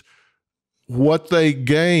kids. What they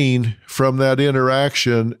gain from that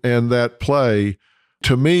interaction and that play,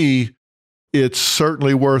 to me, it's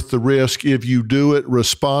certainly worth the risk if you do it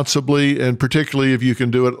responsibly, and particularly if you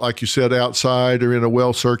can do it, like you said, outside or in a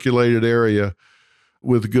well-circulated area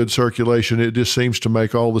with good circulation. It just seems to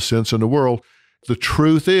make all the sense in the world. The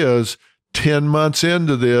truth is, 10 months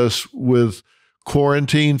into this with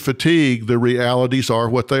quarantine fatigue, the realities are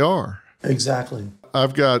what they are. Exactly.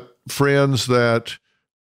 I've got friends that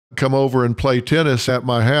come over and play tennis at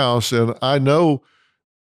my house, and I know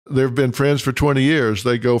they've been friends for 20 years.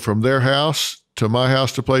 They go from their house to my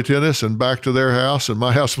house to play tennis and back to their house and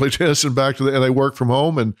my house to play tennis and back to and they work from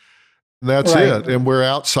home, and that's right. it. And we're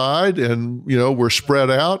outside and, we're spread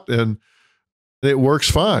out and it works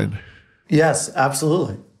fine. Yes,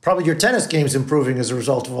 absolutely. Probably your tennis game's improving as a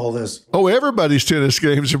result of all this. Oh, everybody's tennis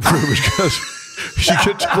game's improving because you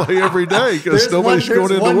get to play every day because nobody's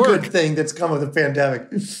going into work. There's one good thing that's come with the pandemic.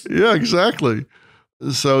 Yeah, exactly.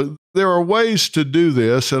 So there are ways to do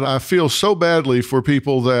this, and I feel so badly for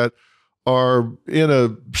people that are in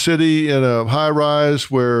a city, in a high-rise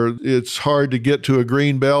where it's hard to get to a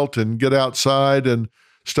green belt and get outside and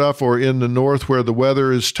stuff, or in the north where the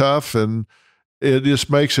weather is tough, and it just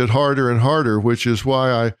makes it harder and harder, which is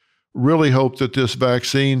why I really hope that this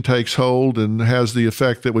vaccine takes hold and has the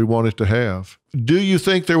effect that we want it to have. Do you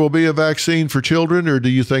think there will be a vaccine for children, or do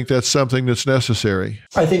you think that's something that's necessary?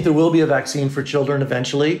 I think there will be a vaccine for children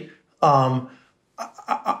eventually.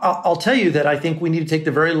 I'll tell you that I think we need to take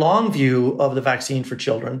the very long view of the vaccine for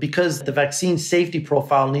children, because the vaccine safety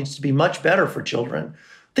profile needs to be much better for children.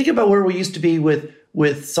 Think about where we used to be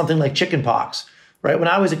with something like chickenpox, right? When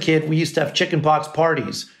I was a kid, we used to have chickenpox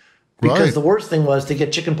parties because right. The worst thing was to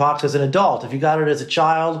get chickenpox as an adult. If you got it as a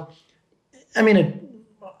child,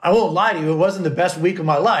 I won't lie to you, it wasn't the best week of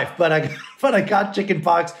my life, but I got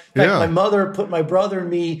chickenpox. In fact, my mother put my brother and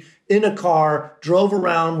me in a car, drove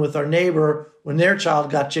around with our neighbor when their child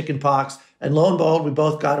got chickenpox, and lo and behold, we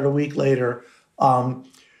both got it a week later.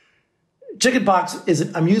 Chickenpox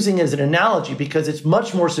I'm using as an analogy because it's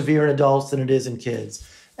much more severe in adults than it is in kids.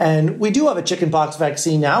 And we do have a chickenpox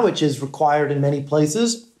vaccine now, which is required in many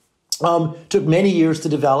places. Took many years to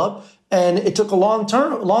develop. And it took a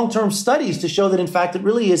long-term studies to show that, in fact, it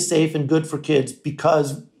really is safe and good for kids,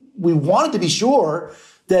 because we wanted to be sure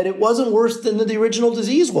that it wasn't worse than the original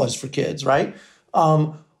disease was for kids, right?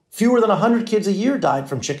 Fewer than 100 kids a year died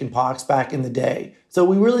from chickenpox back in the day. So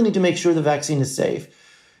we really need to make sure the vaccine is safe.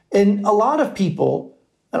 And a lot of people,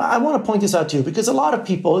 and I want to point this out too, because a lot of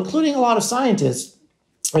people, including a lot of scientists,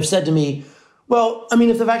 have said to me, well, I mean,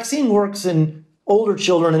 if the vaccine works in older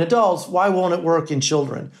children and adults, why won't it work in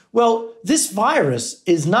children? Well, this virus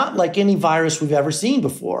is not like any virus we've ever seen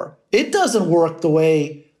before. It doesn't work the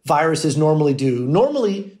way viruses normally do.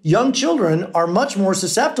 Normally, young children are much more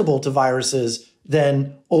susceptible to viruses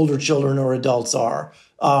than older children or adults are.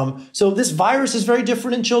 So this virus is very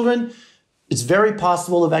different in children. It's very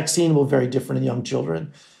possible the vaccine will be very different in young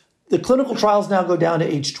children. The clinical trials now go down to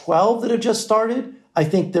age 12 that have just started. I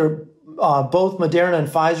think they're both Moderna and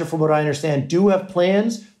Pfizer, from what I understand, do have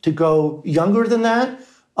plans to go younger than that.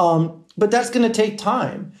 But that's going to take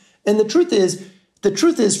time. And the truth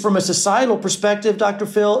is, from a societal perspective, Dr.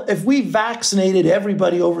 Phil, if we vaccinated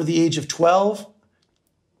everybody over the age of 12,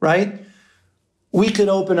 right, we could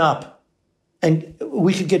open up and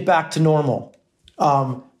we could get back to normal.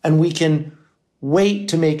 And we can wait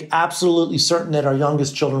to make absolutely certain that our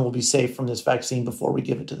youngest children will be safe from this vaccine before we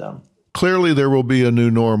give it to them. Clearly, there will be a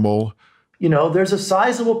new normal. You know, there's a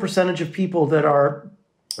sizable percentage of people that are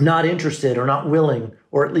not interested or not willing,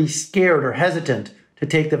 or at least scared or hesitant to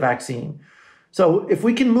take the vaccine. So if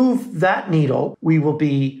we can move that needle, we will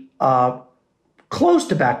be close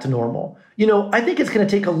to back to normal. You know, I think it's going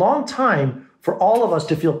to take a long time for all of us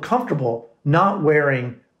to feel comfortable not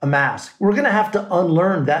wearing a mask. We're going to have to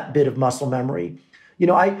unlearn that bit of muscle memory. You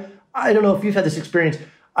know, I don't know if you've had this experience.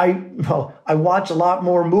 I watch a lot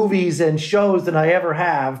more movies and shows than I ever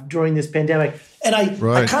have during this pandemic. And I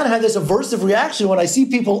kind of have this aversive reaction when I see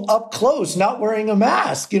people up close not wearing a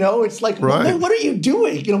mask. You know, it's like, what are you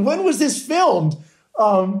doing? You know, when was this filmed?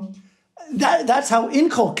 That's how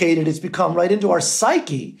inculcated it's become right into our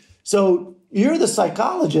psyche. So you're the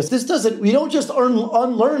psychologist. We don't just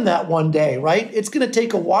unlearn that one day, right? It's going to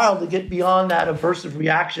take a while to get beyond that aversive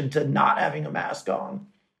reaction to not having a mask on.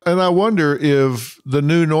 And I wonder if the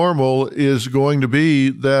new normal is going to be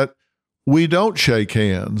that we don't shake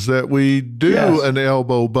hands, that we do an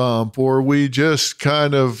elbow bump, or we just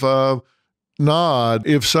kind of nod.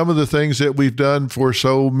 If some of the things that we've done for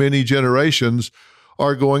so many generations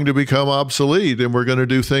are going to become obsolete and we're going to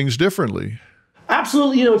do things differently.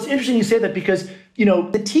 Absolutely. You know, it's interesting you say that, because, you know,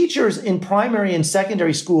 the teachers in primary and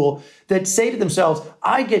secondary school that say to themselves,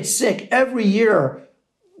 I get sick every year.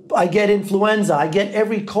 I get influenza. I get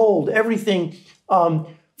every cold, everything.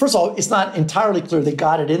 First of all, it's not entirely clear they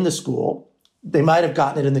got it in the school. They might have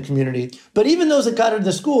gotten it in the community. But even those that got it in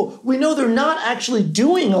the school, we know they're not actually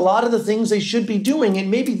doing a lot of the things they should be doing.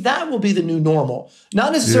 And maybe that will be the new normal.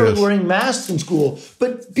 Not necessarily wearing masks in school,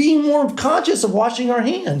 but being more conscious of washing our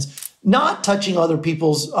hands, not touching other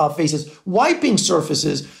people's faces, wiping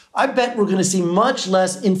surfaces. I bet we're going to see much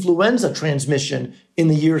less influenza transmission in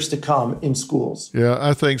the years to come in schools. Yeah,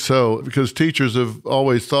 I think so, because teachers have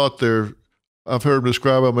always thought I've heard them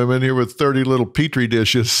describe them, I'm in here with 30 little Petri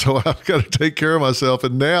dishes, so I've got to take care of myself.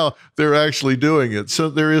 And now they're actually doing it. So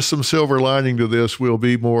there is some silver lining to this. We'll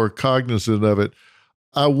be more cognizant of it.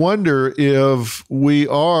 I wonder if we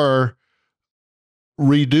are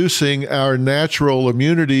reducing our natural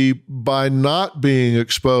immunity by not being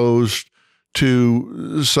exposed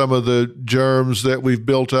to some of the germs that we've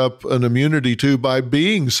built up an immunity to by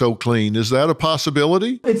being so clean. Is that a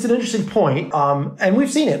possibility? It's an interesting point. And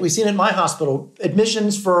we've seen it. We've seen it in my hospital.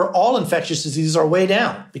 Admissions for all infectious diseases are way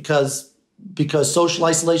down because social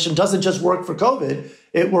isolation doesn't just work for COVID.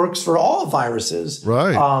 It works for all viruses.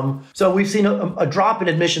 Right. So we've seen a drop in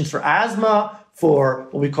admissions for asthma, for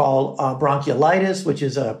what we call bronchiolitis, which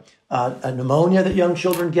is a pneumonia that young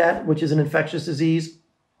children get, which is an infectious disease.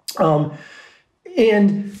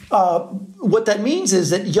 And what that means is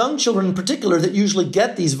that young children in particular that usually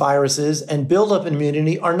get these viruses and build up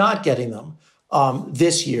immunity are not getting them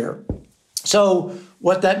this year. So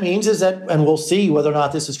what that means is that, and we'll see whether or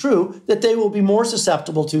not this is true, that they will be more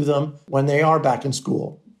susceptible to them when they are back in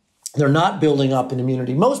school. They're not building up an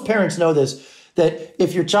immunity. Most parents know this, that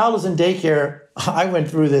if your child is in daycare, I went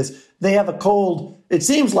through this, they have a cold, it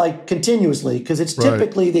seems like continuously, because it's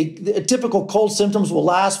typically, the typical cold symptoms will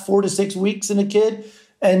last 4 to 6 weeks in a kid,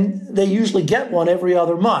 and they usually get one every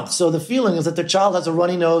other month. So the feeling is that their child has a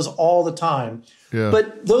runny nose all the time. Yeah.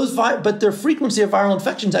 But their frequency of viral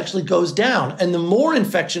infections actually goes down. And the more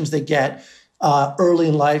infections they get early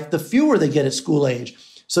in life, the fewer they get at school age.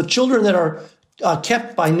 So children that are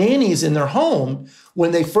kept by nannies in their home,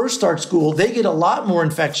 when they first start school, they get a lot more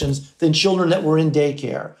infections than children that were in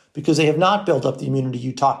daycare because they have not built up the immunity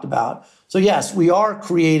you talked about. So yes, we are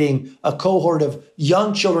creating a cohort of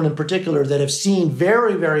young children in particular that have seen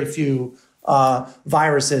very, very few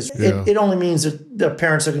viruses. Yeah. It only means that their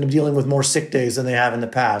parents are going to be dealing with more sick days than they have in the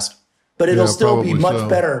past. But it'll still be much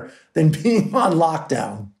better than being on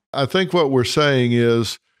lockdown. I think what we're saying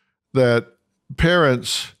is that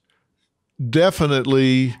parents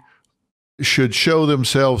definitely should show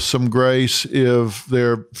themselves some grace if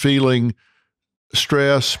they're feeling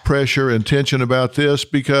stress, pressure, and tension about this,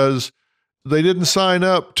 because they didn't sign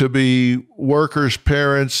up to be workers,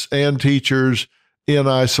 parents, and teachers in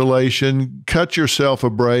isolation. Cut yourself a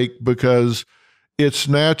break, because it's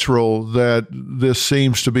natural that this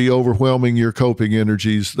seems to be overwhelming your coping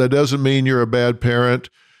energies. That doesn't mean you're a bad parent.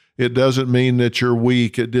 It doesn't mean that you're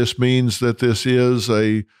weak. It just means that this is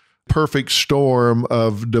a perfect storm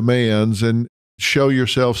of demands, and show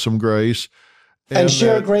yourself some grace. And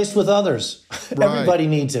share grace with others. Right. Everybody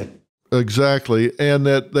needs it. Exactly. And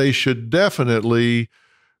that they should definitely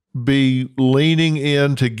be leaning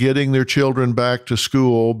into getting their children back to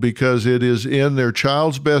school, because it is in their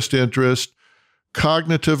child's best interest,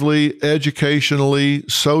 cognitively, educationally,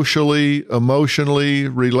 socially, emotionally,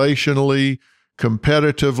 relationally,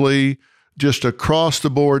 competitively, just across the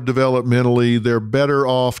board developmentally. They're better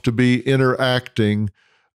off to be interacting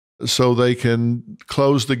so they can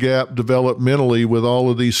close the gap developmentally with all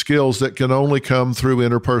of these skills that can only come through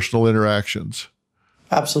interpersonal interactions.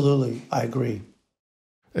 Absolutely. I agree.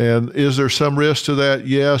 And is there some risk to that?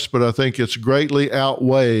 Yes, but I think it's greatly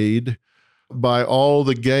outweighed by all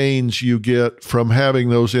the gains you get from having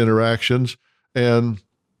those interactions, and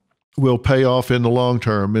will pay off in the long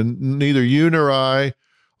term. And neither you nor I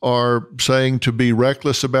are saying to be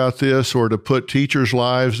reckless about this or to put teachers'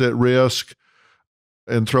 lives at risk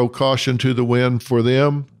and throw caution to the wind for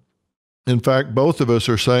them. In fact, both of us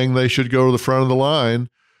are saying they should go to the front of the line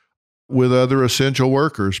with other essential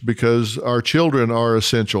workers, because our children are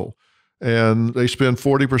essential. And they spend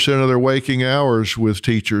 40% of their waking hours with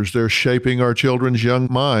teachers. They're shaping our children's young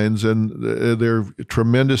minds, and they're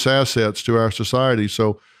tremendous assets to our society.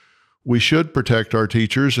 So we should protect our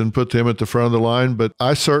teachers and put them at the front of the line. But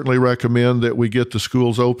I certainly recommend that we get the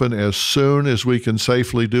schools open as soon as we can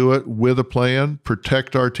safely do it, with a plan,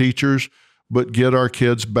 protect our teachers, but get our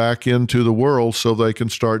kids back into the world so they can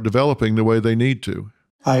start developing the way they need to.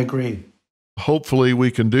 I agree. Hopefully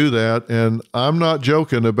we can do that. And I'm not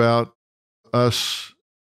joking about us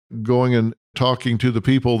going and talking to the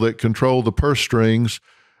people that control the purse strings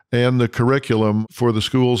and the curriculum for the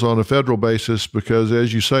schools on a federal basis, because,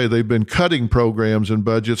 as you say, they've been cutting programs and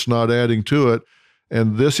budgets, not adding to it.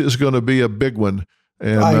 And this is going to be a big one.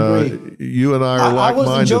 And I agree. You and I are like-minded on this.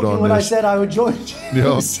 I wasn't joking when I said I would join you.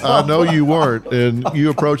 Know, so. I know you weren't. And you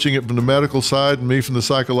approaching it from the medical side and me from the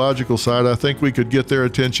psychological side, I think we could get their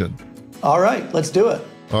attention. All right, let's do it.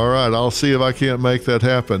 All right, I'll see if I can't make that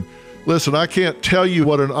happen. Listen, I can't tell you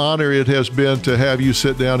what an honor it has been to have you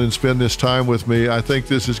sit down and spend this time with me. I think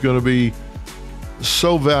this is going to be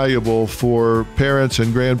so valuable for parents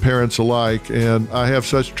and grandparents alike. And I have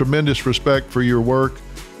such tremendous respect for your work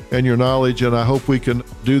and your knowledge. And I hope we can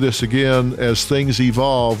do this again as things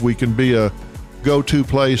evolve. We can be a go-to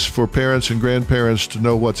place for parents and grandparents to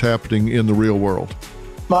know what's happening in the real world.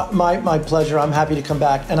 My pleasure. I'm happy to come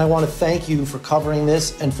back. And I want to thank you for covering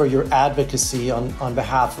this and for your advocacy on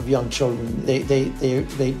behalf of young children.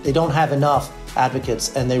 They don't have enough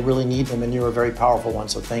advocates, and they really need them. And you're a very powerful one.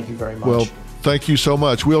 So thank you very much. Well, thank you so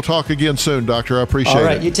much. We'll talk again soon, Doctor. I appreciate it. All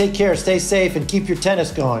right. You take care. Stay safe and keep your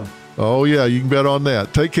tennis going. Oh, yeah. You can bet on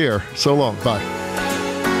that. Take care. So long. Bye.